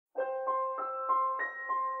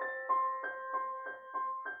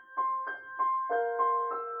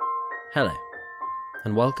Hello,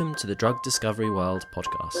 and welcome to the Drug Discovery World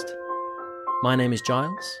podcast. My name is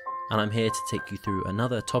Giles, and I'm here to take you through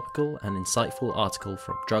another topical and insightful article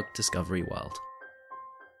from Drug Discovery World.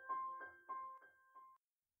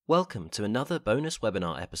 Welcome to another bonus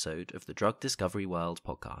webinar episode of the Drug Discovery World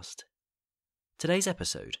podcast. Today's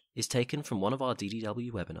episode is taken from one of our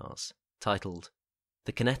DDW webinars titled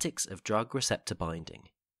The Kinetics of Drug Receptor Binding.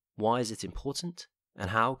 Why is it important, and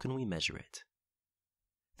how can we measure it?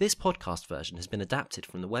 This podcast version has been adapted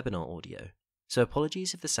from the webinar audio, so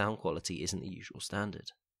apologies if the sound quality isn't the usual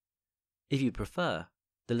standard. If you prefer,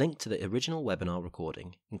 the link to the original webinar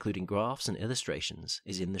recording, including graphs and illustrations,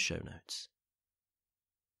 is in the show notes.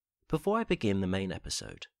 Before I begin the main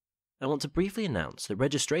episode, I want to briefly announce that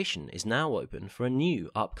registration is now open for a new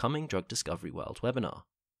upcoming Drug Discovery World webinar.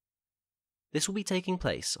 This will be taking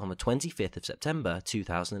place on the 25th of September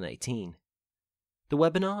 2018. The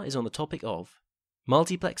webinar is on the topic of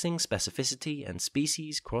multiplexing specificity and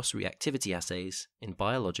species cross-reactivity assays in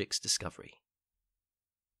biologics discovery.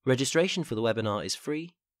 Registration for the webinar is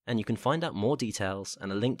free, and you can find out more details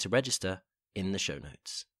and a link to register in the show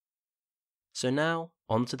notes. So now,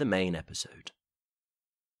 on to the main episode.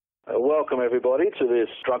 Welcome everybody to this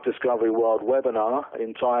Drug Discovery World webinar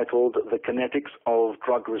entitled The Kinetics of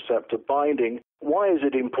Drug Receptor Binding. Why is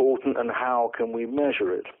it important and how can we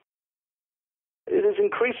measure it? It is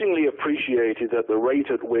increasingly appreciated that the rate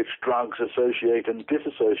at which drugs associate and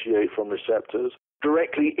dissociate from receptors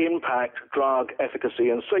directly impact drug efficacy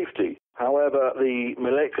and safety. However, the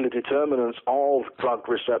molecular determinants of drug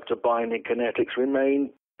receptor binding kinetics remain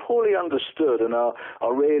poorly understood and are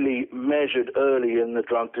rarely measured early in the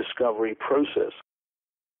drug discovery process.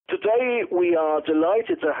 Today, we are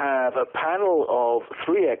delighted to have a panel of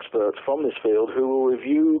three experts from this field who will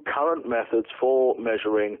review current methods for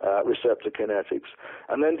measuring receptor kinetics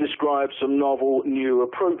and then describe some novel new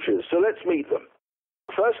approaches. So let's meet them.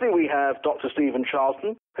 Firstly, we have Dr. Stephen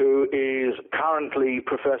Charlton, who is currently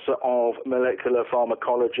Professor of Molecular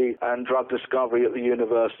Pharmacology and Drug Discovery at the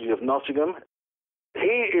University of Nottingham.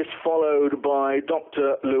 He is followed by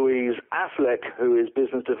Dr. Louise Affleck, who is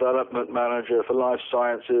Business Development Manager for Life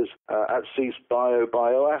Sciences at Cease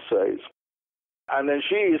Bioassays. And then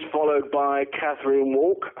she is followed by Catherine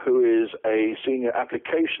Walk, who is a Senior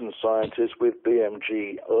Application Scientist with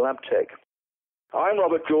BMG Labtech. I'm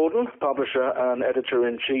Robert Jordan, Publisher and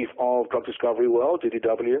Editor-in-Chief of Drug Discovery World,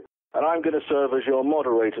 DDW, and I'm going to serve as your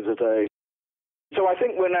moderator today. So I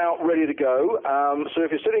think we're now ready to go. So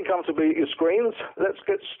if you're sitting comfortably at your screens, let's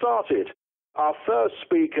get started. Our first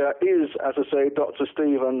speaker is, as I say, Dr.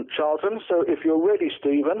 Stephen Charlton. So if you're ready,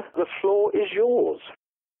 Stephen, the floor is yours.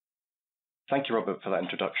 Thank you, Robert, for that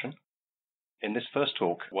introduction. In this first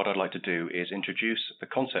talk, what I'd like to do is introduce the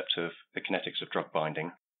concept of the kinetics of drug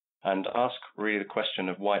binding and ask really the question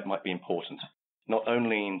of why it might be important, not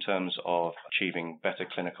only in terms of achieving better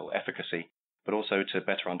clinical efficacy, but also to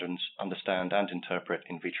better understand and interpret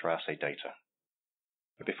in vitro assay data.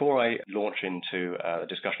 But before I launch into a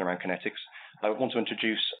discussion around kinetics, I want to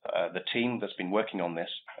introduce the team that's been working on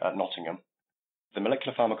this at Nottingham. The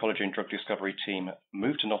Molecular Pharmacology and Drug Discovery team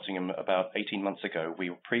moved to Nottingham about 18 months ago.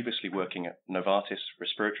 We were previously working at Novartis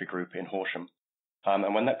Respiratory Group in Horsham.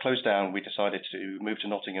 And when that closed down, we decided to move to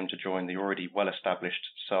Nottingham to join the already well-established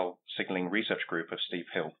cell signaling research group of Steve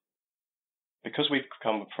Hill. Because we've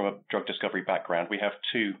come from a drug discovery background, we have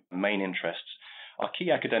two main interests. Our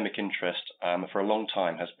key academic interest for a long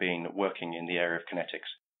time has been working in the area of kinetics,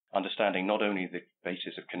 understanding not only the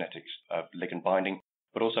basis of kinetics of ligand binding,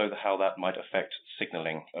 but also how that might affect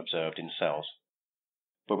signaling observed in cells.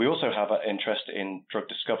 But we also have an interest in drug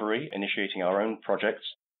discovery, initiating our own projects,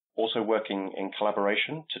 also working in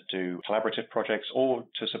collaboration to do collaborative projects or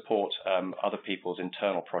to support other people's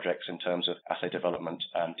internal projects in terms of assay development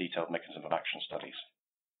and detailed mechanism of action studies.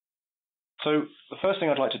 So the first thing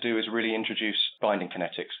I'd like to do is really introduce binding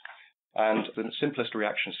kinetics and the simplest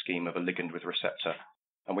reaction scheme of a ligand with receptor.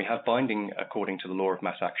 And we have binding according to the law of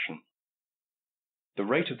mass action. The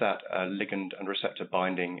rate of that ligand and receptor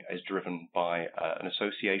binding is driven by an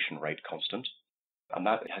association rate constant. And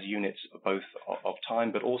that has units both of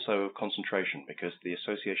time but also of concentration, because the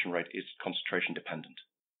association rate is concentration dependent.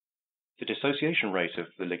 The dissociation rate of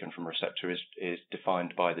the ligand from receptor is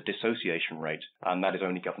defined by the dissociation rate, and that is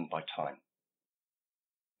only governed by time.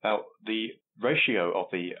 Now, the ratio of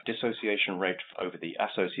the dissociation rate over the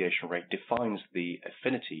association rate defines the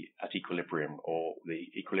affinity at equilibrium, or the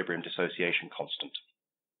equilibrium dissociation constant.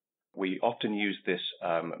 We often use this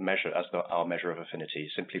measure as our measure of affinity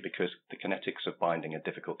simply because the kinetics of binding are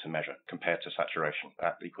difficult to measure compared to saturation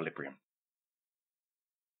at equilibrium.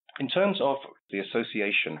 In terms of the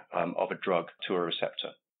association of a drug to a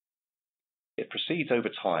receptor, it proceeds over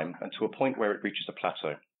time and to a point where it reaches a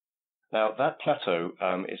plateau. Now, that plateau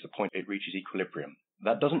is the point it reaches equilibrium.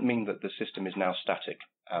 That doesn't mean that the system is now static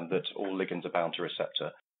and that all ligands are bound to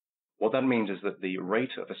receptor. What that means is that the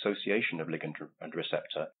rate of association of ligand and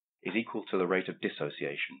receptor is equal to the rate of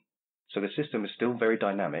dissociation. So the system is still very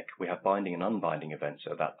dynamic. We have binding and unbinding events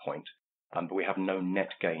at that point, but we have no net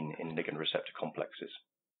gain in ligand-receptor complexes.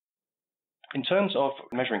 In terms of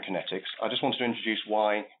measuring kinetics, I just wanted to introduce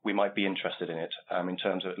why we might be interested in it in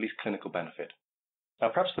terms of at least clinical benefit. Now,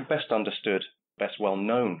 perhaps the best understood, best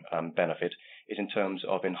well-known benefit is in terms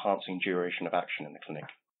of enhancing duration of action in the clinic.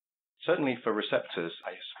 Certainly for receptors,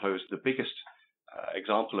 I suppose the biggest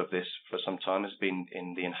example of this for some time has been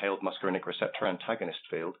in the inhaled muscarinic receptor antagonist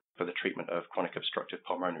field for the treatment of chronic obstructive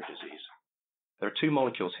pulmonary disease. There are two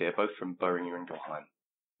molecules here, both from Boehringer Ingelheim.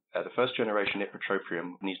 The first generation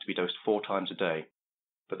ipratropium needs to be dosed 4 times a day,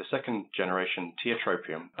 but the second generation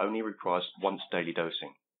tiotropium only requires once daily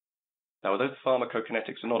dosing. Now, although the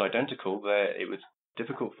pharmacokinetics are not identical, it was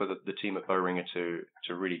difficult for the team at Boehringer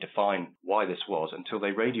to really define why this was until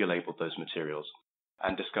they radiolabeled those materials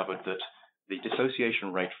and discovered that the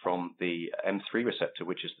dissociation rate from the M3 receptor,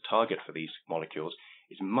 which is the target for these molecules,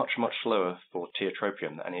 is much, much slower for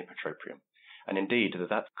tiotropium than ipratropium. And indeed,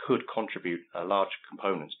 that could contribute a large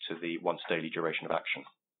component to the once daily duration of action.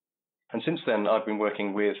 And since then, I've been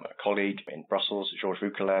working with a colleague in Brussels, Georges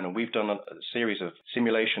Vauquelin, and we've done a series of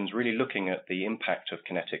simulations really looking at the impact of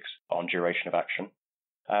kinetics on duration of action.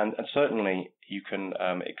 And certainly, you can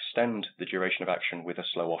extend the duration of action with a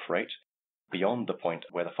slow-off rate beyond the point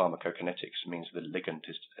where the pharmacokinetics means the ligand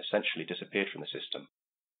has essentially disappeared from the system.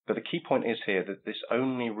 But the key point is here that this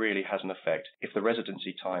only really has an effect if the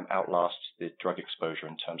residency time outlasts the drug exposure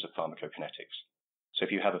in terms of pharmacokinetics. So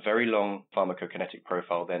if you have a very long pharmacokinetic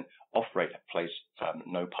profile, then off-rate plays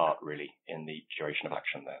no part really in the duration of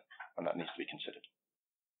action there, and that needs to be considered.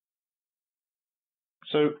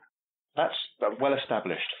 So that's well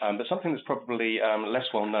established, but something that's probably less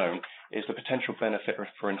well known is the potential benefit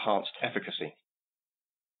for enhanced efficacy.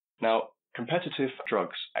 Now, competitive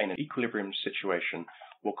drugs in an equilibrium situation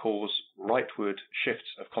will cause rightward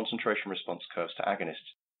shifts of concentration response curves to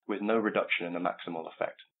agonists with no reduction in the maximal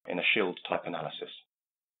effect in a shield type analysis.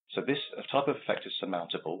 So this type of effect is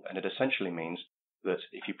surmountable, and it essentially means that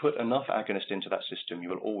if you put enough agonist into that system, you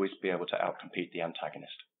will always be able to outcompete the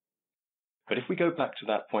antagonist. But if we go back to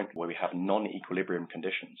that point where we have non-equilibrium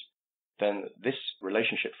conditions, then this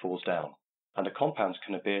relationship falls down, and the compounds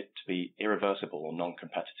can appear to be irreversible or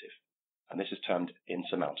non-competitive, and this is termed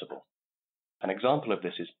insurmountable. An example of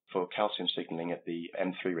this is for calcium signaling at the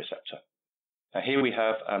M3 receptor. Now here we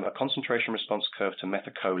have a concentration response curve to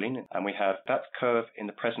methacholine, and we have that curve in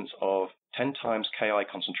the presence of 10 times Ki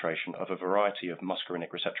concentration of a variety of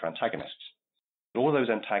muscarinic receptor antagonists. All those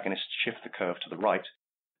antagonists shift the curve to the right,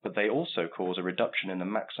 but they also cause a reduction in the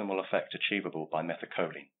maximal effect achievable by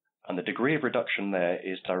methacholine. And the degree of reduction there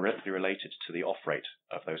is directly related to the off-rate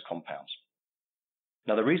of those compounds.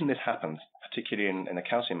 Now the reason this happens, particularly in the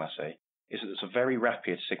calcium assay, is that it's a very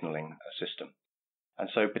rapid signaling system. And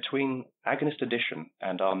so between agonist addition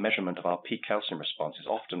and our measurement of our peak calcium response is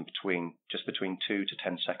often just between 2 to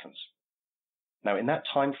 10 seconds. Now in that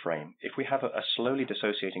time frame, if we have a slowly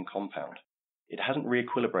dissociating compound, it hasn't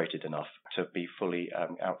re-equilibrated enough to be fully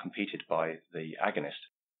outcompeted by the agonist.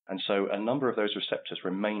 And so a number of those receptors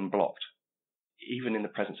remain blocked, even in the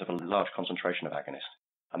presence of a large concentration of agonist.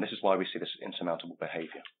 And this is why we see this insurmountable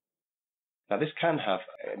behavior. Now this can have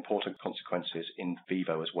important consequences in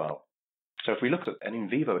vivo as well. So if we look at an in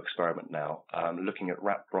vivo experiment now, looking at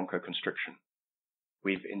rat bronchoconstriction,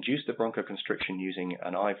 we've induced the bronchoconstriction using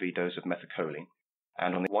an IV dose of methacholine,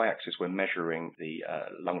 and on the y-axis we're measuring the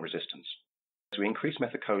lung resistance. As we increase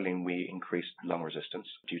methacholine, we increase lung resistance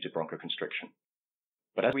due to bronchoconstriction.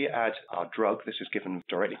 But as we add our drug, this is given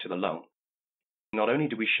directly to the lung, not only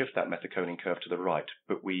do we shift that methacholine curve to the right,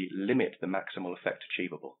 but we limit the maximal effect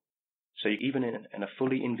achievable. So even in a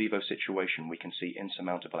fully in vivo situation, we can see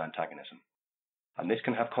insurmountable antagonism. And this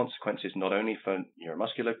can have consequences not only for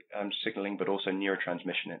neuromuscular signaling, but also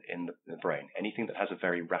neurotransmission in the brain, anything that has a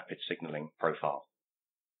very rapid signaling profile.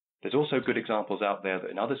 There's also good examples out there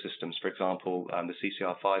that in other systems, for example, the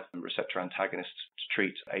CCR5 receptor antagonists to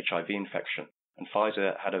treat HIV infection. And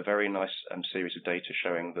Pfizer had a very nice series of data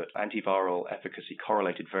showing that antiviral efficacy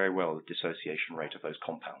correlated very well with the dissociation rate of those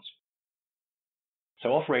compounds. So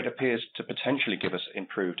off-rate appears to potentially give us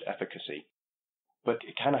improved efficacy, but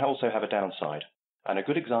it can also have a downside. And a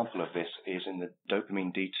good example of this is in the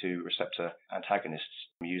dopamine D2 receptor antagonists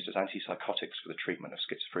used as antipsychotics for the treatment of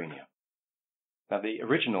schizophrenia. Now, the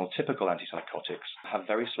original typical antipsychotics have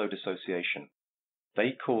very slow dissociation,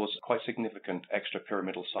 they cause quite significant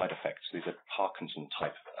extrapyramidal side effects. These are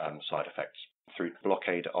Parkinson-type side effects through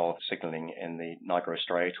blockade of signaling in the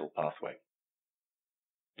nigrostriatal pathway.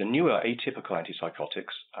 The newer atypical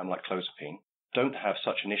antipsychotics, like clozapine, don't have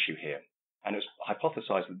such an issue here, and it's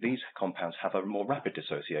hypothesized that these compounds have a more rapid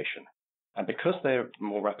dissociation. And because they're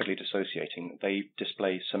more rapidly dissociating, they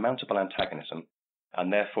display surmountable antagonism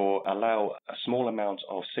and therefore allow a small amount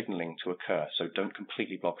of signaling to occur, so don't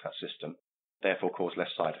completely block that system, therefore cause less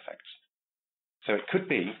side effects. So it could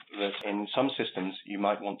be that in some systems you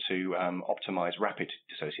might want to optimize rapid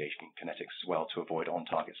dissociation kinetics as well to avoid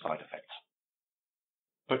on-target side effects.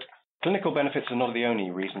 But clinical benefits are not the only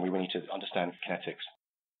reason we need to understand kinetics.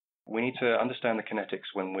 We need to understand the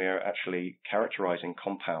kinetics when we're actually characterizing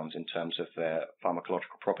compounds in terms of their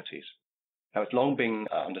pharmacological properties. Now, it's long been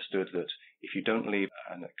understood that if you don't leave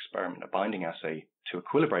an experiment, a binding assay, to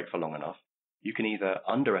equilibrate for long enough, you can either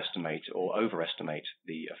underestimate or overestimate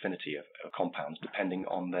the affinity of compounds depending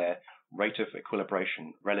on their rate of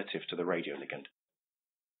equilibration relative to the radioligand.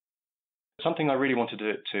 Something I really wanted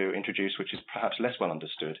to introduce, which is perhaps less well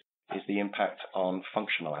understood, is the impact on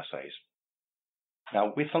functional assays.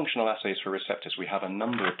 Now, with functional assays for receptors, we have a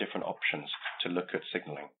number of different options to look at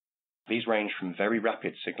signaling. These range from very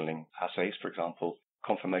rapid signaling assays, for example,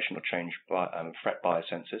 conformational change FRET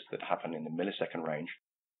biosensors that happen in the millisecond range,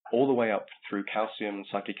 all the way up through calcium,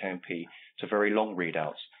 cyclic AMP, to very long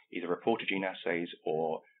readouts, either reporter gene assays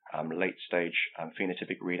or late-stage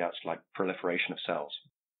phenotypic readouts like proliferation of cells.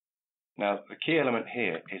 Now, the key element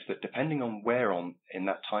here is that depending on where in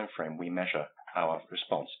that time frame we measure our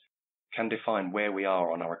response, can define where we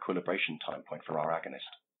are on our equilibration time point for our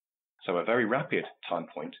agonist. So a very rapid time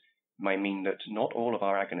point may mean that not all of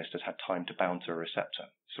our agonists has had time to bound to a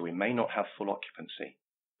receptor, so we may not have full occupancy,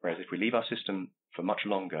 whereas if we leave our system for much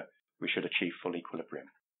longer, we should achieve full equilibrium.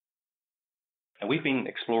 And we've been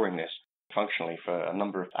exploring this functionally for a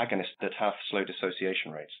number of agonists that have slow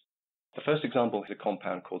dissociation rates. The first example is a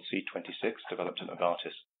compound called C26, developed at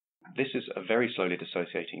Novartis. This is a very slowly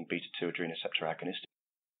dissociating beta-2 adrenoceptor agonist.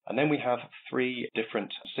 And then we have three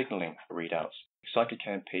different signaling readouts: cyclic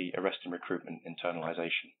AMP, arrestin recruitment,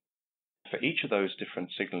 internalization. For each of those different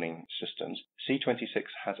signaling systems, C26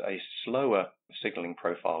 has a slower signaling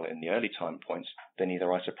profile in the early time points than either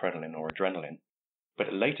isoprenaline or adrenaline, but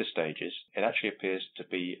at later stages, it actually appears to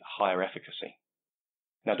be higher efficacy.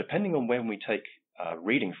 Now, depending on when we take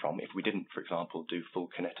reading from, if we didn't, for example, do full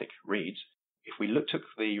kinetic reads, if we took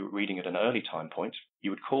the reading at an early time point,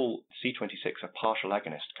 you would call C26 a partial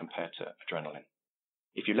agonist compared to adrenaline.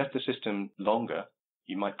 If you left the system longer,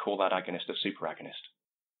 you might call that agonist a superagonist.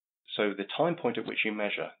 So the time point at which you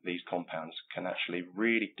measure these compounds can actually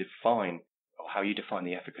really define how you define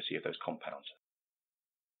the efficacy of those compounds.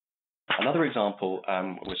 Another example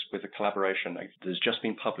was with a collaboration that has just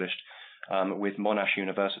been published with Monash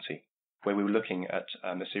University, where we were looking at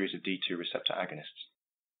a series of D2 receptor agonists.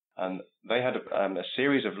 And they had a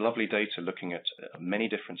series of lovely data looking at many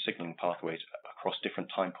different signaling pathways across different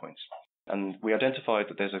time points. And we identified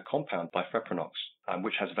that there's a compound, bifreprinox,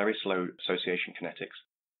 which has very slow association kinetics.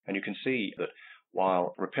 And you can see that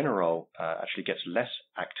while ropinirole actually gets less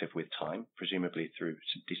active with time, presumably through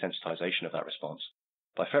desensitization of that response,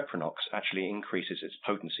 bifreprinox actually increases its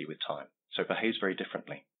potency with time, so it behaves very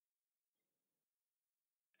differently.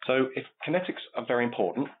 So if kinetics are very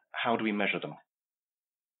important, how do we measure them?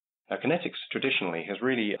 Now, kinetics traditionally has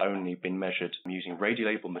really only been measured using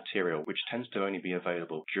radiolabeled material, which tends to only be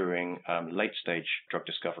available during late-stage drug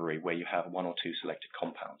discovery where you have one or two selected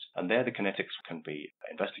compounds. And there the kinetics can be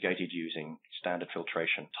investigated using standard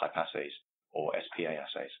filtration type assays or SPA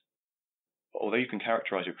assays. But although you can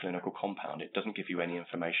characterize your clinical compound, it doesn't give you any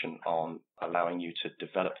information on allowing you to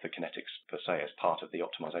develop the kinetics per se as part of the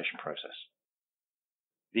optimization process.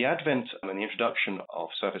 The advent and the introduction of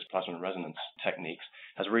surface plasmon resonance techniques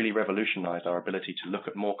has really revolutionized our ability to look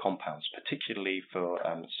at more compounds, particularly for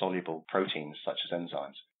soluble proteins such as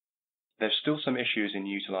enzymes. There's still some issues in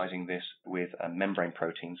utilizing this with membrane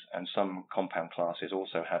proteins, and some compound classes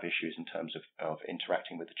also have issues in terms of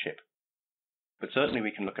interacting with the chip. But certainly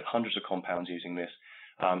we can look at hundreds of compounds using this,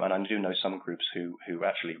 and I do know some groups who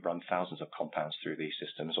actually run thousands of compounds through these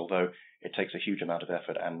systems, although it takes a huge amount of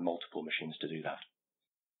effort and multiple machines to do that.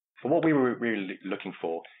 But what we were really looking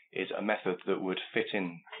for is a method that would fit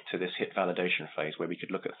in to this hit validation phase where we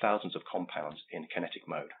could look at thousands of compounds in kinetic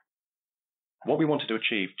mode. What we wanted to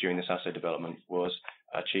achieve during this assay development was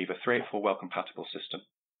achieve a 384 well-compatible system.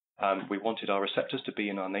 We wanted our receptors to be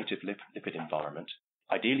in our native lipid environment,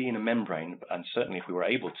 ideally in a membrane, and certainly if we were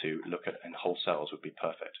able to look at in whole cells would be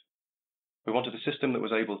perfect. We wanted a system that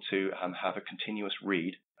was able to have a continuous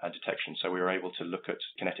read detection, so we were able to look at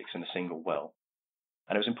kinetics in a single well.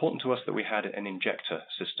 And it was important to us that we had an injector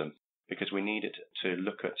system because we needed to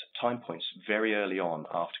look at time points very early on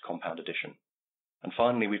after compound addition. And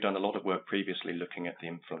finally, we've done a lot of work previously looking at the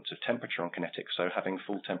influence of temperature on kinetics, so having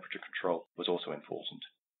full temperature control was also important.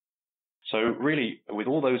 So really, with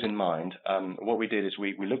all those in mind, what we did is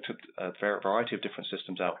we looked at a variety of different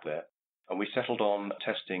systems out there, and we settled on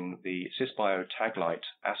testing the Sysbio TagLight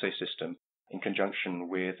assay system in conjunction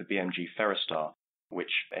with the BMG Ferrostar,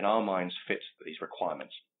 which in our minds fits these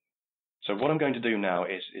requirements. So what I'm going to do now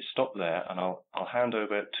is stop there, and I'll hand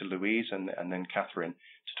over to Louise and then Catherine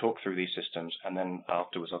to talk through these systems, and then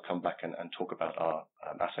afterwards I'll come back and talk about our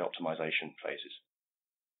assay optimization phases.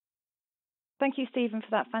 Thank you, Stephen,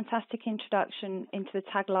 for that fantastic introduction into the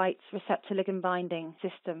TagLight receptor ligand binding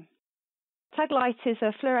system. TagLight is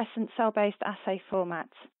a fluorescent cell-based assay format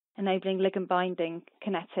enabling ligand binding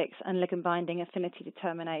kinetics and ligand binding affinity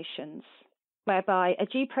determinations, whereby a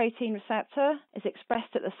G protein receptor is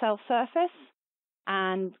expressed at the cell surface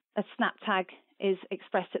and a SNAP tag is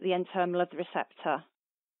expressed at the N-terminal of the receptor.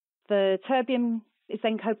 The terbium is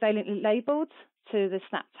then covalently labelled to the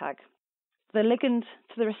SNAP tag. The ligand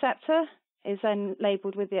to the receptor is then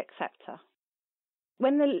labelled with the acceptor.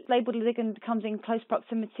 When the labelled ligand comes in close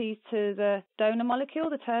proximity to the donor molecule,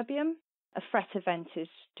 the terbium, a FRET event is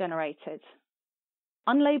generated.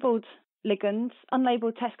 Unlabelled ligands,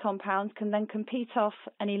 unlabelled test compounds can then compete off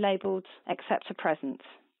any labelled acceptor present,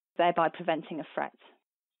 thereby preventing a FRET.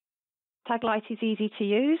 TagLight is easy to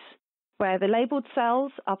use, where the labelled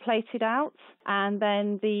cells are plated out and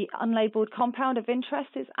then the unlabelled compound of interest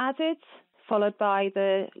is added, followed by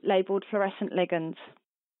the labelled fluorescent ligand.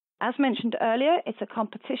 As mentioned earlier, it's a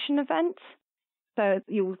competition event, so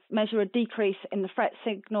you'll measure a decrease in the FRET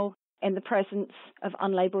signal in the presence of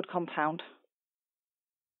unlabelled compound.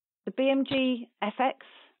 The BMG FX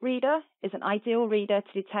reader is an ideal reader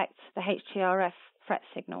to detect the HTRF FRET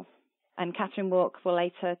signal, and Catherine Walk will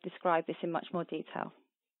later describe this in much more detail.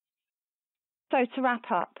 So to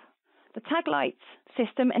wrap up, the TagLight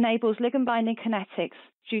system enables ligand binding kinetics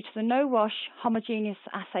due to the no-wash homogeneous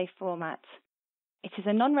assay format. It is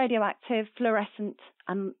a non-radioactive, fluorescent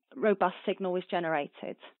and robust signal is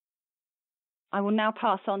generated. I will now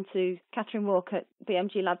pass on to Catherine Walk at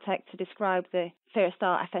BMG LabTech to describe the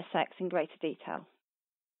Ferrostar FSX in greater detail.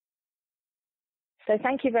 So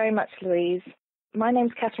thank you very much, Louise. My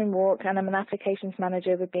name's Catherine Walk and I'm an applications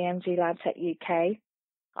manager with BMG LabTech UK.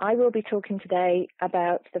 I will be talking today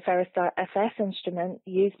about the Ferrostar FS instrument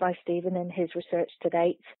used by Stephen in his research to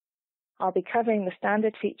date. I'll be covering the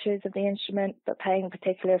standard features of the instrument, but paying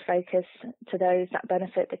particular focus to those that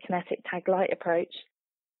benefit the kinetic TagLight approach.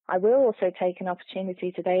 I will also take an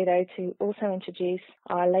opportunity today, though, to also introduce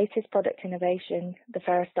our latest product innovation, the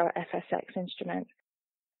Ferrostar FSX instrument.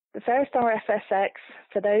 The Ferrostar FSX,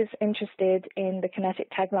 for those interested in the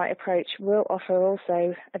kinetic TagLight approach, will offer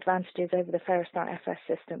also advantages over the Ferrostar FS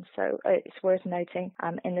system, so it's worth noting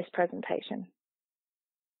in this presentation.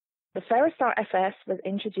 The Ferrostar FS was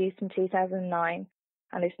introduced in 2009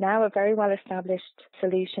 and is now a very well-established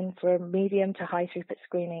solution for medium to high throughput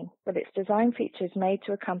screening, with its design features made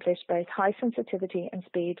to accomplish both high sensitivity and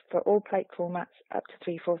speed for all plate formats up to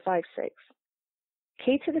 3456.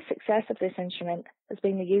 Key to the success of this instrument has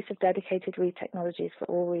been the use of dedicated read technologies for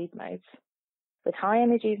all read modes. With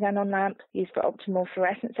high-energy xenon lamp used for optimal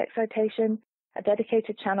fluorescence excitation, a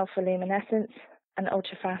dedicated channel for luminescence, an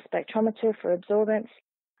ultrafast spectrometer for absorbance,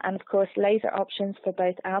 and of course laser options for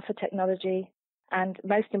both alpha technology and,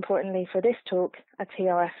 most importantly for this talk, a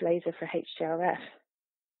TRF laser for HTRF.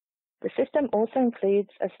 The system also includes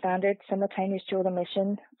a standard simultaneous dual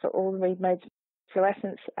emission for all read modes,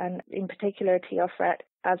 fluorescence and in particular TR-FRET,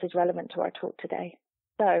 as is relevant to our talk today.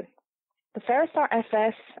 So, the Ferrostar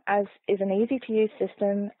FS is an easy-to-use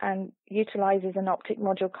system and utilizes an optic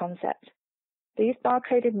module concept. These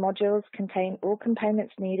barcoded modules contain all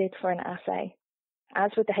components needed for an assay,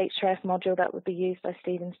 as with the HTRF module that would be used by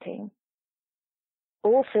Stephen's team.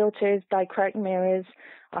 All filters, dichroic mirrors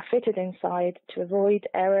are fitted inside to avoid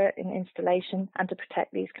error in installation and to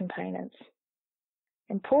protect these components.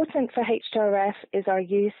 Important for HTRF is our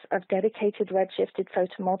use of dedicated redshifted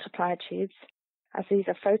photomultiplier tubes, as these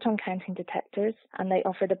are photon counting detectors and they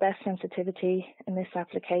offer the best sensitivity in this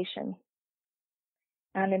application.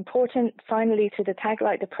 And important, finally, to the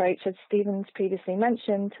TagLight approach, as Stephen's previously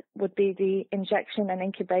mentioned, would be the injection and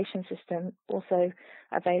incubation system, also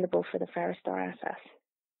available for the Ferrostar FS.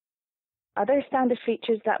 Other standard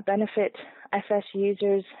features that benefit FS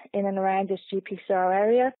users in and around this GPCR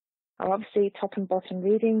area are obviously top and bottom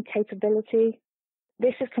reading capability,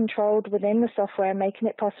 This is controlled within the software, making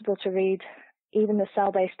it possible to read even the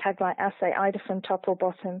cell-based tag-light assay either from top or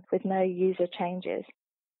bottom with no user changes.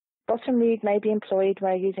 Bottom read may be employed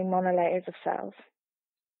where using monolayers of cells.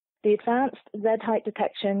 The advanced Z-height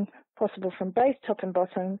detection, possible from both top and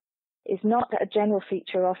bottom, is not a general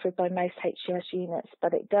feature offered by most HGS units,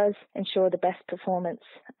 but it does ensure the best performance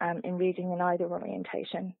in reading in either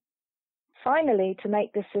orientation. Finally, to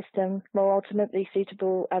make this system more ultimately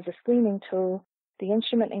suitable as a screening tool, the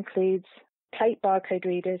instrument includes plate barcode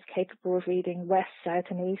readers capable of reading west, south,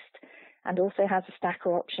 and east, and also has a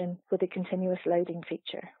stacker option with a continuous loading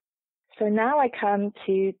feature. So now I come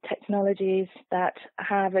to technologies that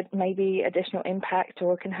have maybe additional impact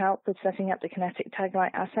or can help with setting up the kinetic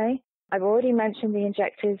tag-light assay. I've already mentioned the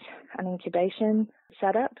injectors and incubation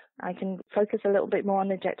setup. I can focus a little bit more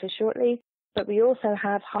on injectors shortly, but we also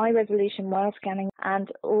have high-resolution well scanning,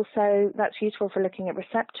 and also that's useful for looking at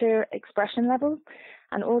receptor expression levels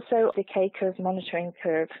and also decay curve monitoring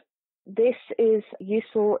curve. This is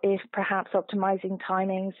useful if perhaps optimizing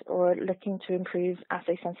timings or looking to improve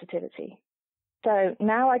assay sensitivity. So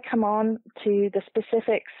now I come on to the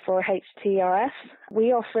specifics for HTRF.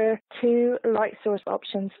 We offer two light source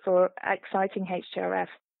options for exciting HTRF,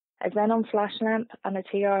 a xenon flash lamp and a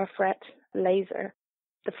TRF-RET laser.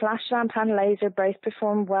 The flash lamp and laser both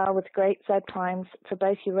perform well with great Z primes for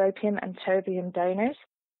both europium and terbium donors,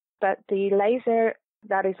 but the laser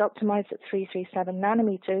that is optimized at 337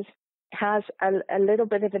 nanometers has a little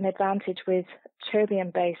bit of an advantage with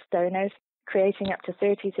terbium-based donors, creating up to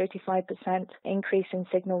 30-35% increase in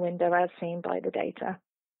signal window as seen by the data.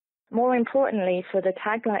 More importantly, for the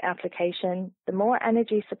tag-light application, the more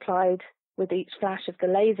energy supplied with each flash of the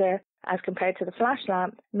laser as compared to the flash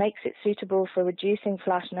lamp makes it suitable for reducing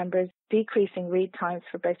flash numbers, decreasing read times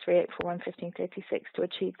for both 384 and 1536 to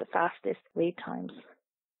achieve the fastest read times.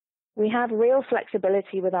 We have real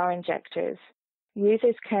flexibility with our injectors.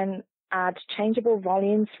 Users can add changeable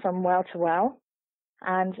volumes from well to well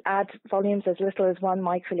and add volumes as little as 1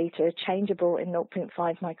 microliter, changeable in 0.5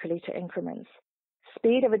 microliter increments.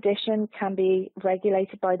 Speed of addition can be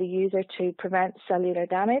regulated by the user to prevent cellular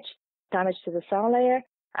damage to the cell layer.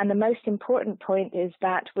 And the most important point is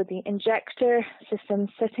that with the injector system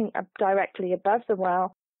sitting up directly above the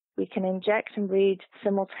well, we can inject and read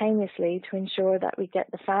simultaneously to ensure that we get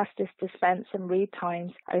the fastest dispense and read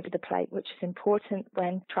times over the plate, which is important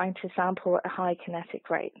when trying to sample at a high kinetic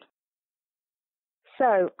rate.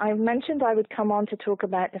 So I mentioned I would come on to talk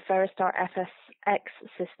about the Ferrostar FSX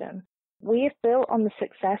system. We have built on the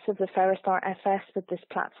success of the Ferrostar FS with this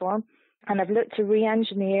platform, and have looked to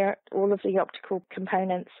re-engineer all of the optical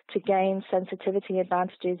components to gain sensitivity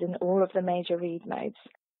advantages in all of the major read modes.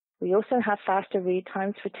 We also have faster read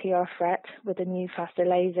times for TR-FRET with a new faster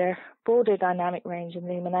laser, broader dynamic range and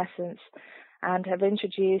luminescence, and have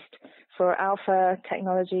introduced for alpha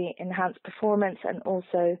technology enhanced performance and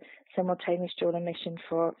also simultaneous dual emission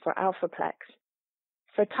for alphaplex.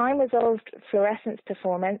 For time-resolved fluorescence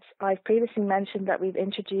performance, I've previously mentioned that we've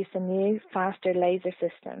introduced a new, faster laser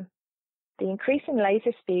system. The increase in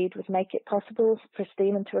laser speed would make it possible for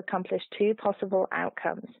Stephen to accomplish two possible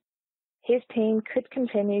outcomes. His team could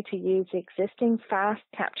continue to use the existing fast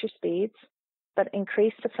capture speeds, but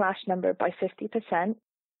increase the flash number by 50%,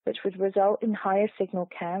 which would result in higher signal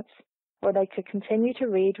counts, or they could continue to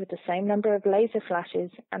read with the same number of laser flashes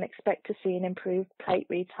and expect to see an improved plate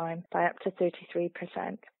read time by up to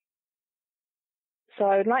 33%. So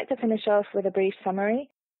I would like to finish off with a brief summary.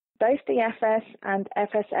 Both the FS and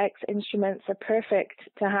FSX instruments are perfect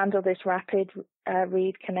to handle this rapid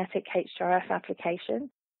read kinetic HRF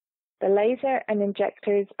application. The laser and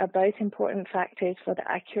injectors are both important factors for the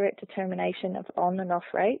accurate determination of on and off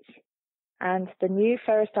rates. And the new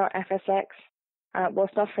Ferrostar FSX,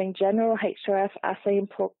 whilst offering general HRF assay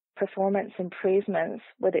performance improvements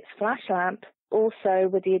with its flash lamp, also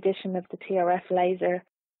with the addition of the TRF laser,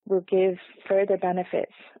 will give further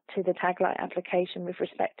benefits to the tag-light application with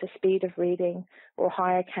respect to speed of reading or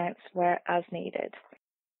higher counts where as needed.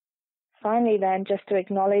 Finally then, just to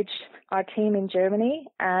acknowledge our team in Germany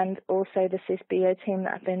and also the CISBio team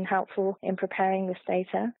that have been helpful in preparing this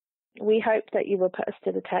data. We hope that you will put us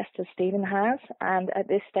to the test as Stephen has, and at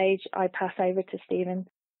this stage I pass over to Stephen.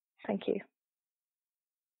 Thank you.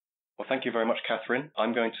 Well, thank you very much, Catherine.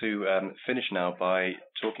 I'm going to finish now by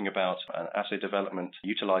talking about an assay development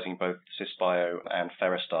utilizing both CISBio and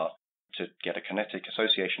Ferrostar to get a kinetic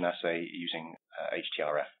association assay using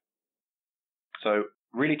HTRF. So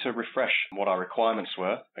really to refresh what our requirements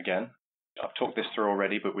were, again, I've talked this through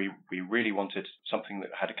already, but we really wanted something that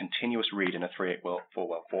had a continuous read in a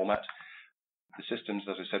 384-well format. The systems,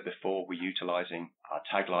 as I said before, we're utilizing our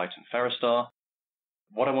tag-light and Ferrostar.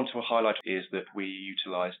 what I want to highlight is that we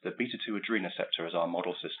utilize the beta-2 adrenoceptor as our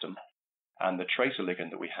model system, and the tracer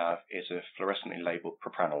ligand that we have is a fluorescently labeled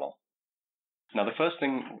propranolol. Now, the first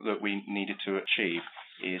thing that we needed to achieve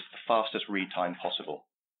is the fastest read time possible.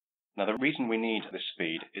 Now, the reason we need this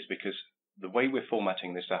speed is because the way we're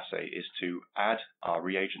formatting this assay is to add our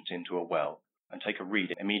reagents into a well and take a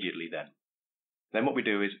read immediately then. Then what we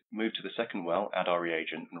do is move to the second well, add our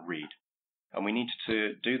reagent and read. And we need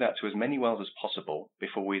to do that to as many wells as possible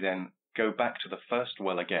before we then go back to the first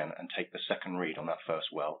well again and take the second read on that first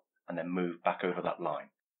well and then move back over that line.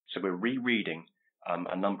 So we're rereading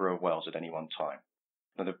a number of wells at any one time.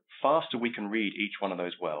 Now, the faster we can read each one of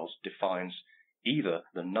those wells defines either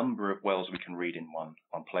the number of wells we can read in one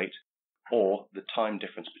plate or the time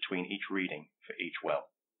difference between each reading for each well.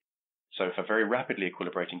 So for very rapidly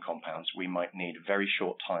equilibrating compounds, we might need very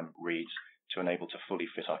short time reads to enable to fully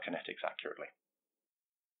fit our kinetics accurately.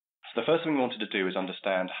 So the first thing we wanted to do is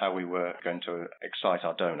understand how we were going to excite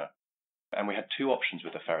our donor. And we had two options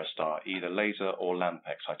with the Ferrostar, either laser or lamp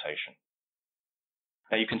excitation.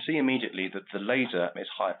 Now you can see immediately that the laser is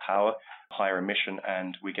higher power, higher emission,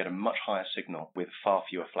 and we get a much higher signal with far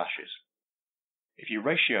fewer flashes. If you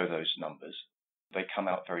ratio those numbers, they come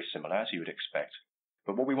out very similar, as you would expect.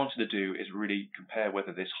 But what we wanted to do is really compare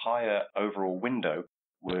whether this higher overall window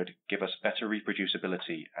would give us better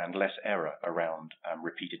reproducibility and less error around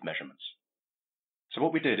repeated measurements. So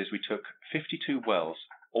what we did is we took 52 wells,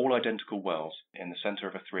 all identical wells, in the center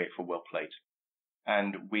of a 384 well plate,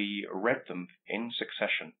 and we read them in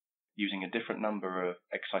succession using a different number of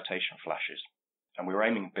excitation flashes, and we were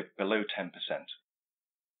aiming below 10%.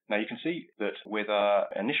 Now you can see that with our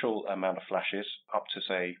initial amount of flashes, up to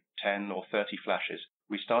say 10 or 30 flashes,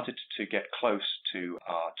 we started to get close to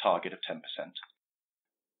our target of 10%.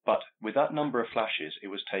 But with that number of flashes, it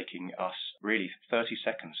was taking us really 30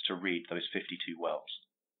 seconds to read those 52 wells.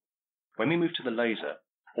 When we moved to the laser,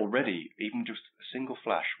 already, even just a single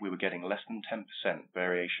flash, we were getting less than 10%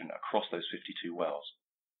 variation across those 52 wells.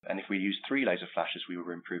 And if we used 3 laser flashes, we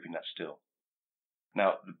were improving that still.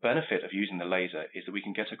 Now, the benefit of using the laser is that we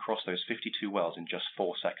can get across those 52 wells in just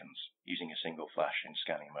 4 seconds using a single flash in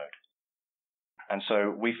scanning mode. And so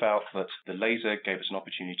we felt that the laser gave us an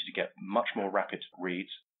opportunity to get much more rapid reads.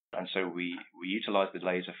 And so we utilized the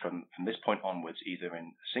laser from this point onwards, either in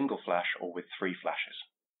a single flash or with 3 flashes.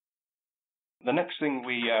 The next thing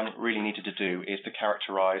we really needed to do is to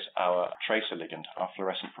characterize our tracer ligand, our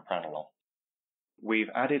fluorescent propranolol. We've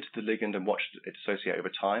added the ligand and watched it dissociate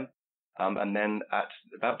over time. And then at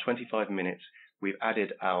about 25 minutes, we've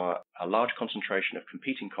added a large concentration of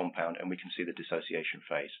competing compound, and we can see the dissociation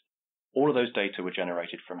phase. All of those data were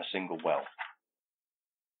generated from a single well.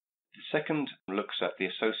 The second looks at the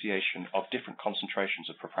association of different concentrations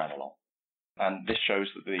of propranolol. And this shows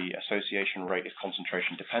that the association rate is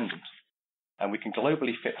concentration dependent. And we can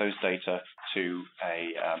globally fit those data to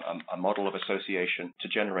a model of association to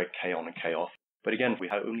generate K on and K off. But again, we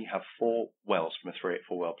only have 4 wells from a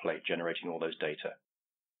 384 well plate generating all those data.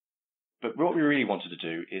 But what we really wanted to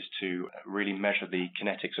do is to really measure the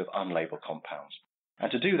kinetics of unlabeled compounds.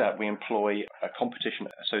 And to do that, we employ a competition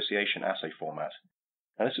association assay format.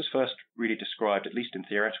 Now, this was first really described, at least in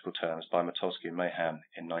theoretical terms, by Matulsky and Mahan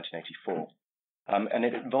in 1984. And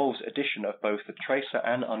it involves addition of both the tracer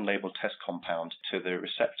and unlabeled test compound to the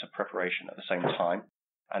receptor preparation at the same time.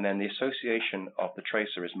 And then the association of the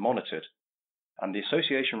tracer is monitored. And the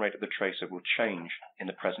association rate of the tracer will change in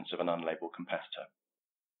the presence of an unlabeled competitor.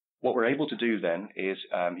 What we're able to do then is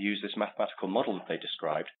use this mathematical model that they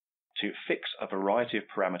described to fix a variety of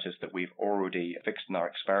parameters that we've already fixed in our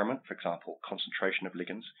experiment. For example, concentration of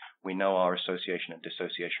ligands. We know our association and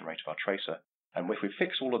dissociation rate of our tracer. And if we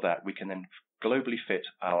fix all of that, we can then globally fit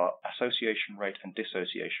our association rate and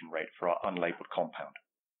dissociation rate for our unlabeled compound.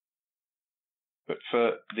 But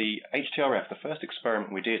for the HTRF, the first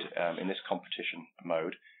experiment we did in this competition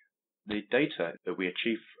mode, the data that we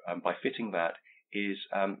achieve by fitting that is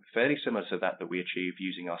fairly similar to that we achieve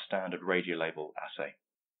using our standard radiolabel assay.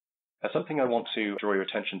 Now, something I want to draw your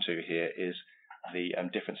attention to here is the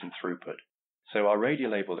difference in throughput. So our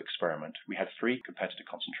radiolabel experiment, we had 3 competitor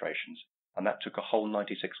concentrations, and that took a whole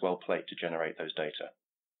 96 well plate to generate those data.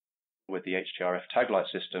 With the HTRF tag light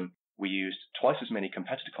system, we used twice as many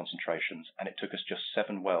competitor concentrations, and it took us just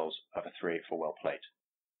 7 wells of a 384 well plate.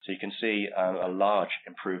 So you can see a large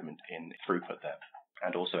improvement in throughput there,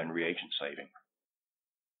 and also in reagent saving.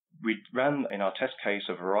 We ran in our test case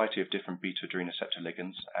a variety of different beta adrenoceptor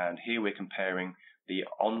ligands, and here we're comparing the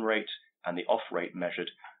on rate and the off rate measured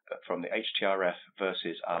from the HTRF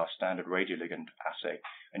versus our standard radioligand assay,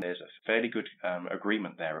 and there's a fairly good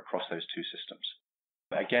agreement there across those 2 systems.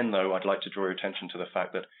 Again, though, I'd like to draw your attention to the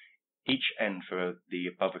fact that each N for the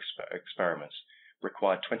above experiments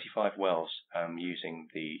required 25 wells using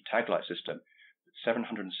the tag light system,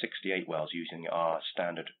 768 wells using our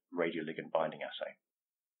standard radioligand binding assay.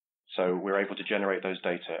 So we're able to generate those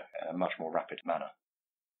data in a much more rapid manner.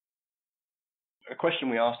 A question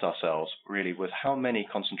we asked ourselves really was how many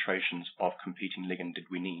concentrations of competing ligand did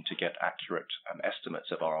we need to get accurate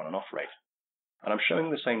estimates of our on and off rate. And I'm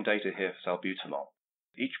showing the same data here for salbutamol.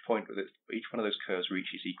 Each one of those curves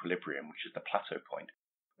reaches equilibrium, which is the plateau point.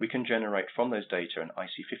 We can generate from those data an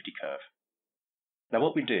IC50 curve. Now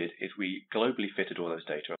what we did is we globally fitted all those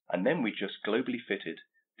data, and then we just globally fitted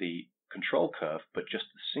the control curve, but just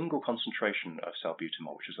the single concentration of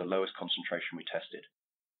salbutamol, which was the lowest concentration we tested.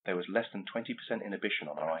 There was less than 20% inhibition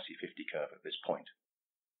on our IC50 curve at this point.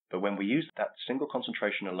 But when we used that single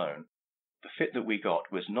concentration alone, the fit that we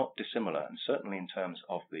got was not dissimilar, and certainly in terms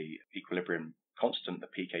of the equilibrium constant, the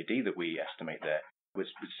PKD that we estimate there, was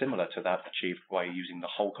similar to that achieved by using the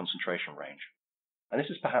whole concentration range. And this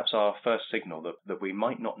is perhaps our first signal that we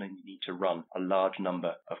might not need to run a large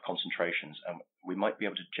number of concentrations, and we might be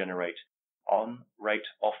able to generate on rate,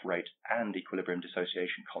 off rate, and equilibrium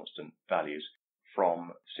dissociation constant values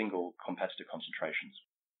from single competitor concentrations.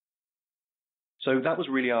 So that was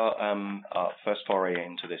really our first foray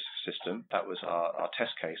into this system. That was our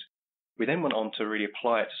test case. We then went on to really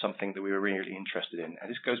apply it to something that we were really interested in. And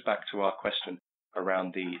this goes back to our question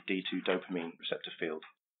around the D2 dopamine receptor field.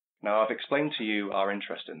 Now, I've explained to you our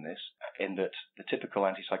interest in this, in that the typical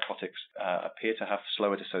antipsychotics appear to have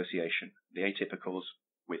slower dissociation. The atypicals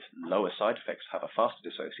with lower side effects have a faster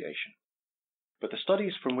dissociation. But the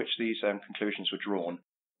studies from which these conclusions were drawn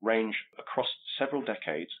range across several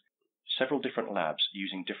decades, several different labs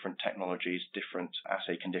using different technologies, different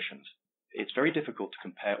assay conditions. It's very difficult to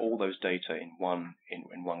compare all those data in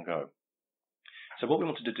one go. So what we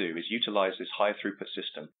wanted to do is utilize this high throughput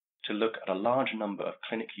system to look at a large number of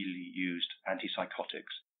clinically used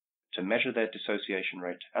antipsychotics to measure their dissociation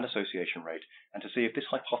rate and association rate and to see if this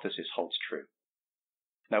hypothesis holds true.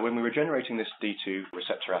 Now, when we were generating this D2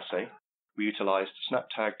 receptor assay, we utilized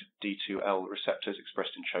snap-tagged D2L receptors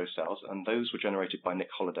expressed in CHO cells, and those were generated by Nick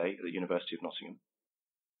Holliday at the University of Nottingham.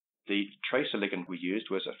 The tracer ligand we used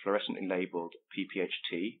was a fluorescently labeled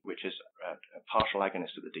PPHT, which is a partial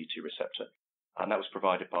agonist of the D2 receptor, and that was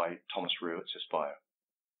provided by Thomas Rue at Cisbio.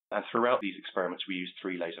 And throughout these experiments, we used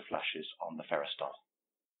 3 laser flashes on the ferrostar.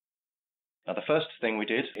 Now, the first thing we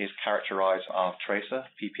did is characterize our tracer,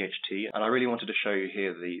 PPHT, and I really wanted to show you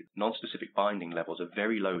here the non-specific binding levels are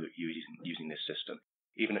very low using this system,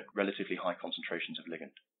 even at relatively high concentrations of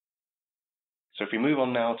ligand. So if we move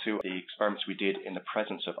on now to the experiments we did in the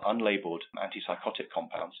presence of unlabeled antipsychotic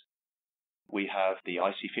compounds, we have the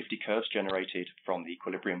IC50 curves generated from the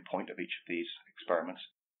equilibrium point of each of these experiments.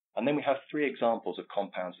 And then we have 3 examples of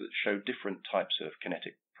compounds that show different types of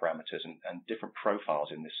kinetic parameters and different profiles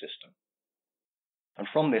in this system. And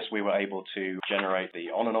from this, we were able to generate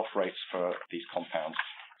the on and off rates for these compounds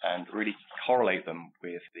and really correlate them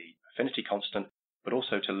with the affinity constant, but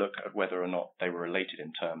also to look at whether or not they were related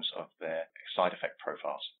in terms of their side effect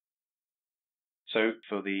profiles. So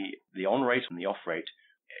for the on rate and the off rate,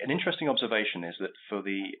 an interesting observation is that for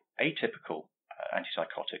the atypical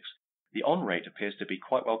antipsychotics, the on rate appears to be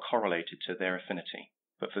quite well correlated to their affinity,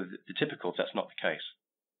 but for the typicals, that's not the case.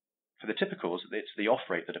 For the typicals, it's the off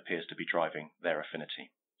rate that appears to be driving their affinity.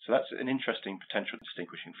 So that's an interesting potential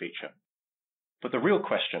distinguishing feature. But the real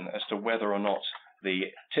question as to whether or not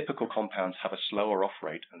the typical compounds have a slower off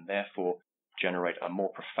rate and therefore generate a more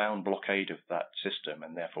profound blockade of that system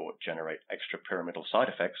and therefore generate extrapyramidal side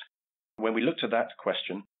effects, when we looked at that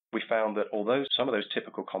question, we found that although some of those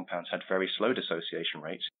typical compounds had very slow dissociation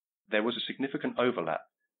rates, there was a significant overlap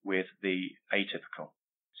with the atypical.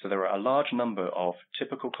 So there are a large number of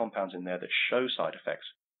typical compounds in there that show side effects,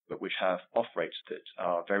 but which have off rates that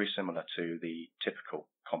are very similar to the typical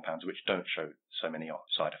compounds, which don't show so many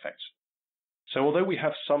side effects. So although we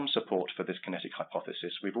have some support for this kinetic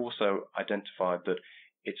hypothesis, we've also identified that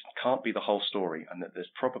it can't be the whole story and that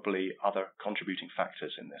there's probably other contributing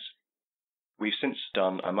factors in this. We've since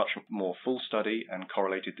done a much more full study and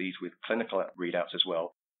correlated these with clinical readouts as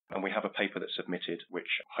well. And we have a paper that's submitted,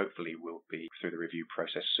 which hopefully will be through the review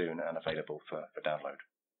process soon and available for download.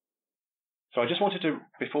 So I just wanted to,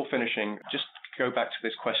 before finishing, just go back to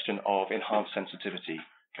this question of enhanced sensitivity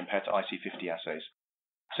compared to IC50 assays.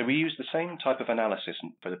 So we use the same type of analysis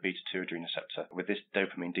for the beta-2 adrenoceptor with this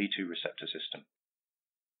dopamine D2 receptor system.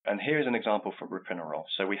 And here is an example for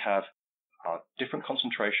ropinirole. So we have our different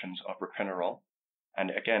concentrations of ropinirole.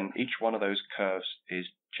 And again, each one of those curves is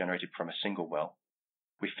generated from a single well.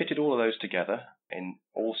 We fitted all of those together in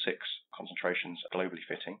all 6 concentrations globally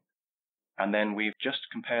fitting. And then we've just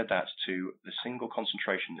compared that to the single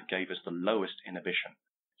concentration that gave us the lowest inhibition,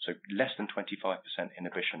 so less than 25%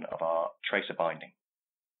 inhibition of our tracer binding.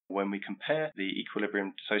 When we compare the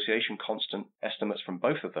equilibrium dissociation constant estimates from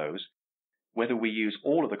both of those, whether we use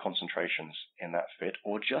all of the concentrations in that fit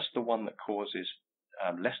or just the one that causes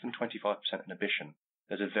less than 25% inhibition,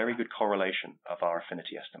 there's a very good correlation of our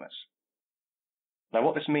affinity estimates. Now,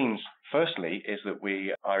 what this means, firstly, is that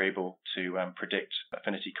we are able to predict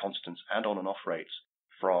affinity constants and on and off rates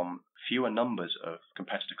from fewer numbers of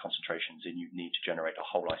competitor concentrations than you need to generate a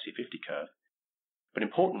whole IC50 curve. But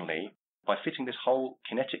importantly, by fitting this whole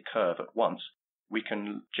kinetic curve at once, we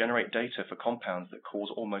can generate data for compounds that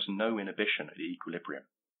cause almost no inhibition at equilibrium.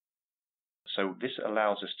 So this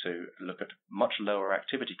allows us to look at much lower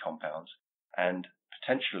activity compounds and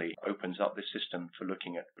potentially opens up this system for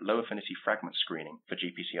looking at low affinity fragment screening for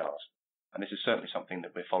GPCRs. And this is certainly something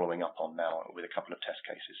that we're following up on now with a couple of test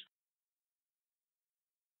cases.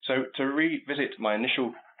 So to revisit my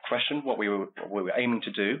initial question, what we were aiming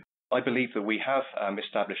to do, I believe that we have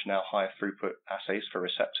established now higher throughput assays for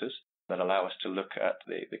receptors that allow us to look at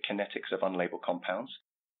the kinetics of unlabeled compounds,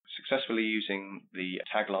 successfully using the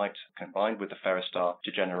tag light combined with the Ferrostar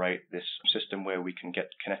to generate this system where we can get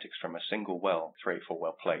kinetics from a single well, 384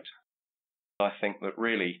 well plate. I think that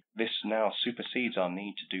really this now supersedes our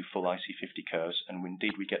need to do full IC50 curves, and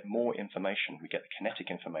indeed we get more information, we get the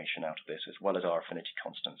kinetic information out of this as well as our affinity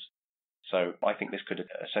constants. So I think this could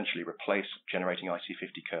essentially replace generating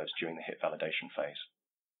IC50 curves during the hit validation phase.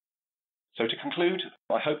 So to conclude,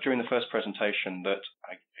 I hope during the first presentation that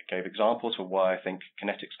I gave examples of why I think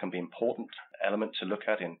kinetics can be an important element to look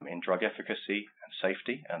at in drug efficacy and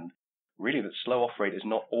safety, and really that slow off rate is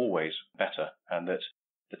not always better, and that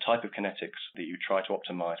the type of kinetics that you try to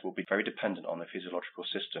optimize will be very dependent on the physiological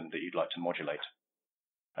system that you'd like to modulate.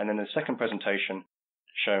 And in the second presentation,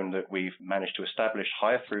 shown that we've managed to establish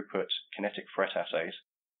higher throughput kinetic fret assays,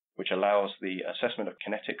 which allows the assessment of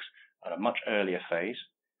kinetics at a much earlier phase,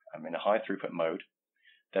 in a high throughput mode.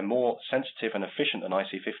 They're more sensitive and efficient than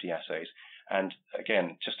IC50 assays. And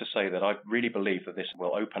again, just to say that I really believe that this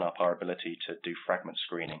will open up our ability to do fragment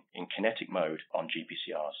screening in kinetic mode on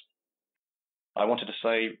GPCRs. I wanted to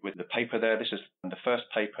say with the paper there, this is the first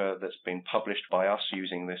paper that's been published by us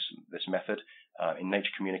using this method in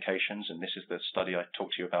Nature Communications, and this is the study I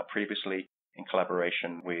talked to you about previously in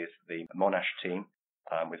collaboration with the Monash team,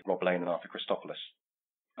 with Rob Lane and Arthur Christopoulos.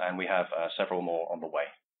 And we have several more on the way.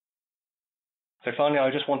 So finally, I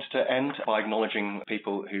just wanted to end by acknowledging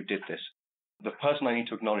people who did this. The person I need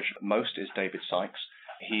to acknowledge most is David Sykes.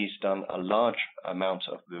 He's done a large amount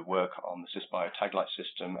of the work on the SysBio Taglight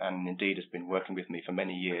system and indeed has been working with me for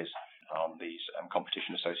many years on these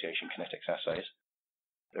competition association kinetics assays.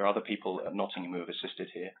 There are other people at Nottingham who have assisted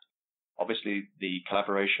here. Obviously, the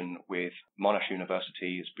collaboration with Monash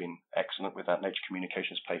University has been excellent with that Nature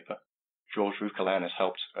Communications paper. George Roucalan has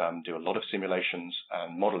helped do a lot of simulations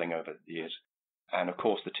and modeling over the years. And of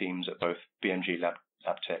course, the teams at both BMG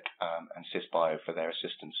LabTech and SysBio for their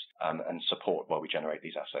assistance and support while we generate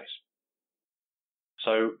these assays.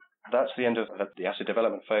 So that's the end of the assay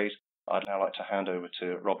development phase. I'd now like to hand over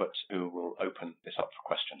to Robert, who will open this up for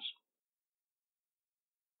questions.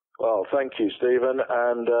 Well, thank you, Stephen,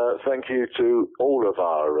 and thank you to all of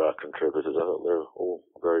our contributors. I think they're all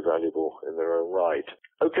very valuable in their own right.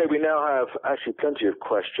 Okay, we now have actually plenty of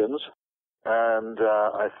questions, and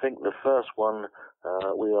I think the first one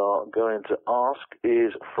we are going to ask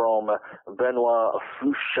is from Benoit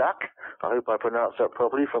Fouchac. I hope I pronounced that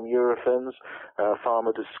properly, from Eurofins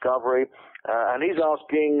Pharma Discovery. And he's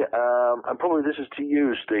asking, and probably this is to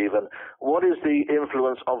you, Stephen, what is the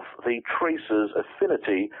influence of the tracer's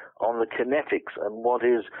affinity on the kinetics, and what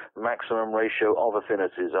is maximum ratio of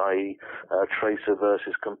affinities, i.e. tracer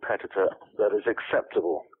versus competitor, that is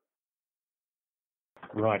acceptable?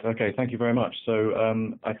 Right. Okay. Thank you very much. So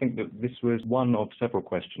I think that this was one of several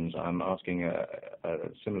questions. I'm asking a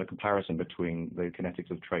similar comparison between the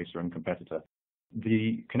kinetics of tracer and competitor.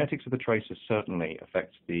 The kinetics of the tracer certainly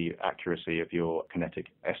affects the accuracy of your kinetic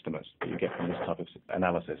estimates that you get from this type of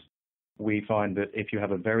analysis. We find that if you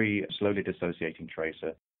have a very slowly dissociating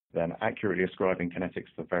tracer, then accurately ascribing kinetics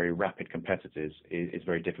for very rapid competitors is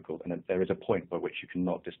very difficult, and there is a point by which you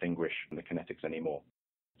cannot distinguish the kinetics anymore.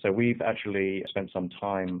 So we've actually spent some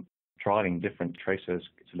time trialing different tracers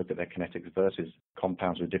to look at their kinetics versus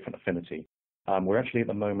compounds with different affinity. We're actually at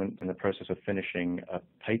the moment in the process of finishing a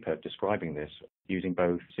paper describing this using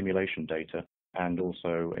both simulation data and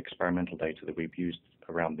also experimental data that we've used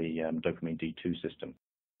around the dopamine D2 system.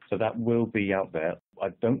 So that will be out there. I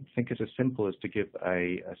don't think it's as simple as to give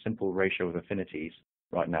a simple ratio of affinities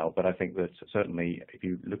right now, but I think that certainly if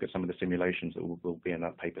you look at some of the simulations that will be in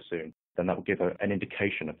that paper soon, then that will give an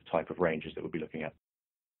indication of the type of ranges that we'll be looking at.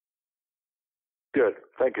 Good.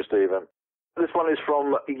 Thank you, Stephen. This one is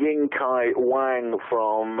from Ying-Kai Wang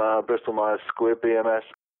from Bristol Myers Squibb, BMS,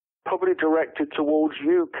 probably directed towards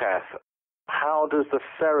you, Kath. How does the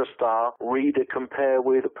Ferrostar reader compare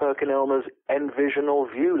with PerkinElmer's Envision or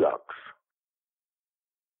ViewLux?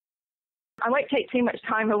 I won't take too much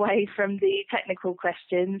time away from the technical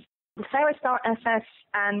questions. The Ferrostar FS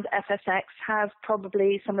and FSX have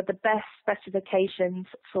probably some of the best specifications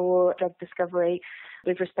for drug discovery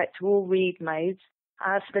with respect to all read modes.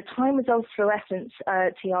 For the time resolved fluorescence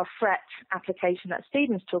TR-FRET application that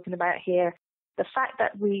Stephen's talking about here, the fact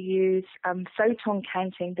that we use photon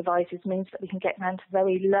counting devices means that we can get down to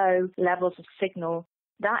very low levels of signal.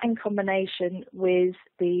 That in combination with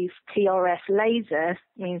the TRF laser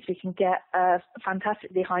means we can get a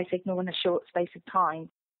fantastically high signal in a short space of time.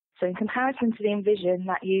 So in comparison to the Envision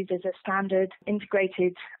that uses a standard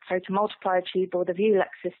integrated photomultiplier tube or the ViewLux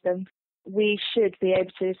system, we should be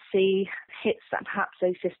able to see hits that perhaps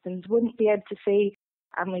those systems wouldn't be able to see.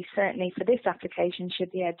 And we certainly, for this application,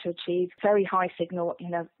 should be able to achieve very high signal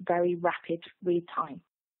in a very rapid read time.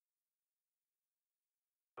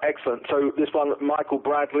 Excellent. So this one, Michael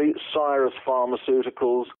Bradley, Cyrus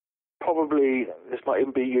Pharmaceuticals. Probably, this might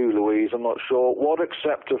even be you, Louise, I'm not sure. What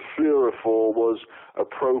acceptor fluorophore was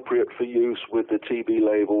appropriate for use with the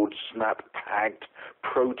TB-labeled SNAP-tagged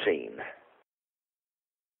protein?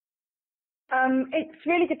 It's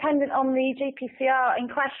really dependent on the GPCR in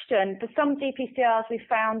question. For some GPCRs, we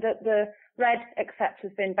found that the red acceptor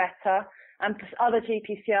has been better, and for other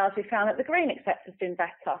GPCRs, we found that the green acceptor has been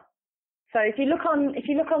better. So if you look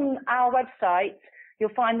on our website,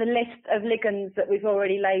 you'll find the list of ligands that we've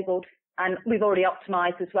already labelled and we've already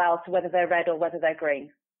optimised as well to whether they're red or whether they're green.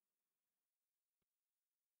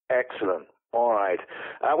 Excellent. All right.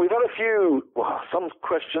 We've had a few, some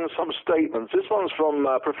questions, some statements. This one's from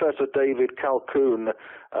Professor David Calhoun,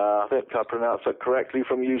 I think I pronounced that correctly,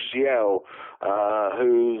 from UCL,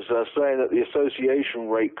 who's saying that the association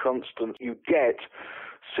rate constant you get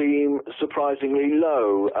seem surprisingly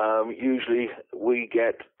low. Usually we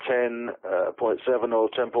get 10.7 or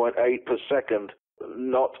 10.8 per second,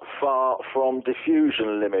 not far from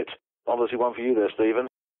diffusion limit. Obviously one for you there, Stephen.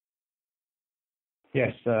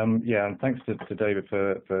 Yes, and thanks to David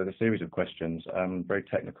for the series of questions. Very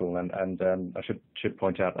technical, and I should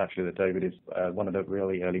point out actually that David is one of the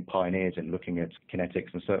really early pioneers in looking at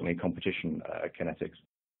kinetics and certainly competition kinetics.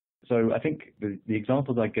 So I think the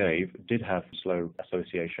examples I gave did have slow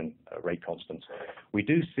association rate constants. We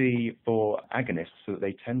do see for agonists that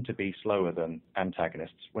they tend to be slower than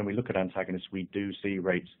antagonists. When we look at antagonists, we do see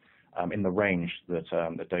rates in the range that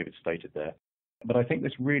David stated there. But I think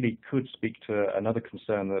this really could speak to another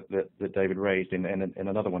concern that David raised in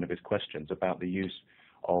another one of his questions about the use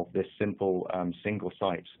of this simple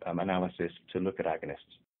single-site analysis to look at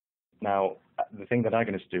agonists. Now, the thing that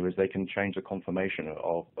agonists do is they can change the conformation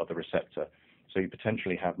of the receptor, so you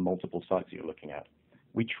potentially have multiple sites that you're looking at.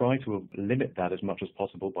 We try to limit that as much as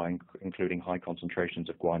possible by including high concentrations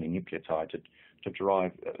of guanine nucleotide to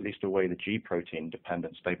drive at least away the G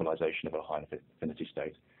protein-dependent stabilization of a high affinity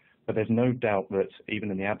state. But there's no doubt that even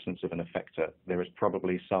in the absence of an effector, there is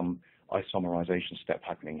probably some isomerization step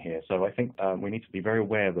happening here. So I think we need to be very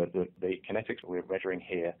aware that the kinetics we're measuring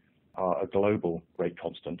here are a global rate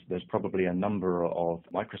constant. There's probably a number of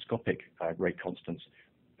microscopic rate constants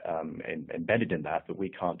embedded in that we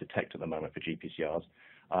can't detect at the moment for GPCRs.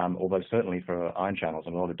 Although certainly for ion channels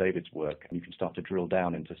and a lot of David's work, you can start to drill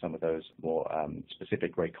down into some of those more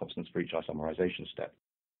specific rate constants for each isomerization step.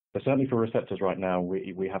 But certainly for receptors right now,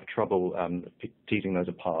 we have trouble teasing those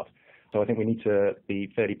apart. So I think we need to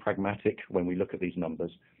be fairly pragmatic when we look at these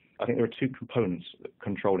numbers. I think there are two components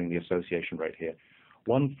controlling the association rate here.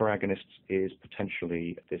 One for agonists is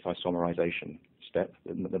potentially this isomerization step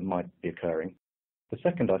that might be occurring. The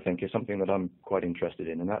second, I think, is something that I'm quite interested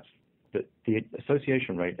in, and that's that the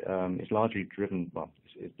association rate is largely driven,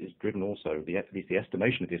 is driven also, at least the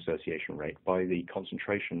estimation of the association rate, by the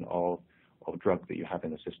concentration of drug that you have in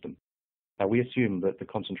the system. Now, we assume that the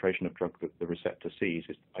concentration of drug that the receptor sees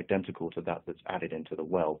is identical to that that's added into the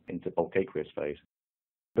well, into bulk aqueous phase.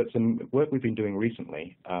 But some work we've been doing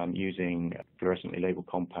recently using fluorescently labeled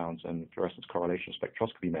compounds and fluorescence correlation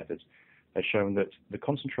spectroscopy methods has shown that the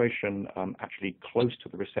concentration actually close to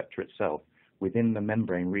the receptor itself within the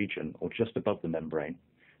membrane region or just above the membrane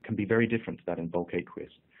can be very different to that in bulk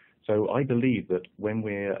aqueous. So I believe that when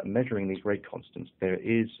we're measuring these rate constants, there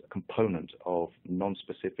is a component of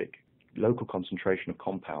non-specific local concentration of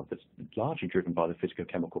compound that's largely driven by the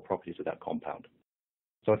physicochemical properties of that compound.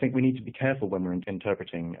 So I think we need to be careful when we're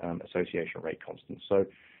interpreting association rate constants. So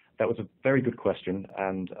that was a very good question,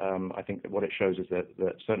 and I think that what it shows is that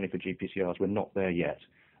certainly for GPCRs, we're not there yet,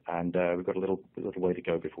 and we've got a little way to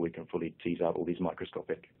go before we can fully tease out all these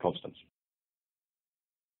microscopic constants.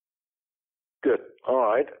 Good. All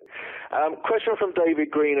right. Question from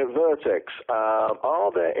David Green at Vertex.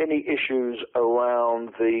 Are there any issues around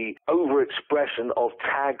the overexpression of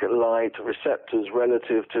tag-like receptors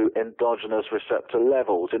relative to endogenous receptor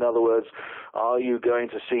levels? In other words, are you going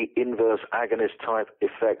to see inverse agonist type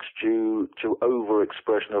effects due to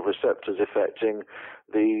overexpression of receptors affecting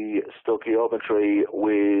the stoichiometry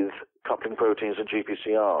with coupling proteins and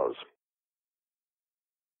GPCRs?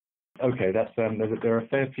 Okay, there are a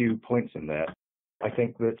fair few points in there. I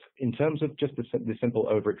think that in terms of just the simple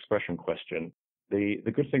overexpression question, the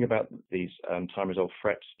good thing about these time-resolved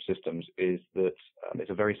FRET systems is that it's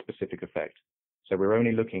a very specific effect. So we're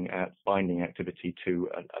only looking at binding activity to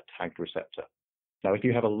a tagged receptor. Now, if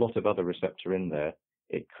you have a lot of other receptor in there,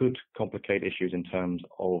 it could complicate issues in terms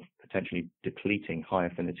of potentially depleting high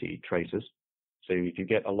affinity tracers. So if you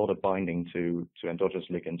get a lot of binding to endogenous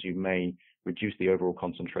ligands, you may reduce the overall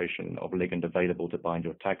concentration of ligand available to bind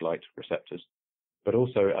your tag-like receptors. But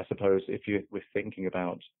also, I suppose, if we're thinking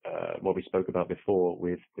about what we spoke about before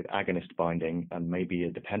with agonist binding and maybe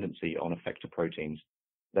a dependency on effector proteins,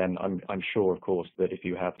 then I'm sure, of course, that if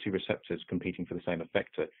you have two receptors competing for the same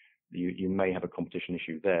effector, you may have a competition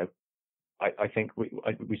issue there. I think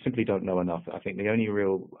we simply don't know enough. I think the only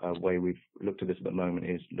real way we've looked at this at the moment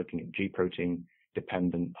is looking at G protein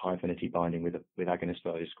dependent high affinity binding with agonists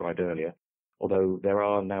that I described earlier. Although there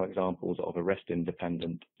are now examples of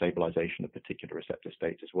arrestin-dependent stabilization of particular receptor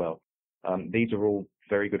states as well. These are all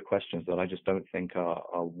very good questions that I just don't think are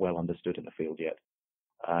well understood in the field yet.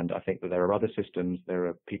 And I think that there are other systems. There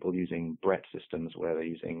are people using Brett systems where they're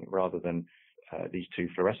using, rather than these two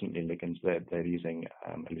fluorescent ligands, they're using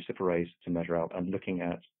a luciferase to measure out and looking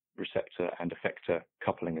at receptor and effector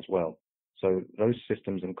coupling as well. So those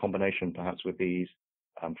systems in combination perhaps with these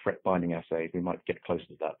FRET binding assays, we might get closer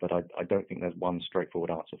to that, but I don't think there's one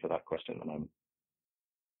straightforward answer for that question at the moment.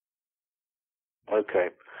 Okay.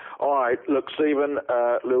 All right. Look, Stephen,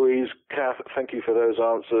 Louise, Kath, thank you for those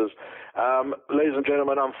answers. Ladies and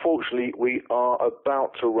gentlemen, unfortunately, we are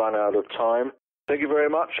about to run out of time. Thank you very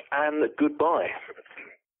much, and goodbye.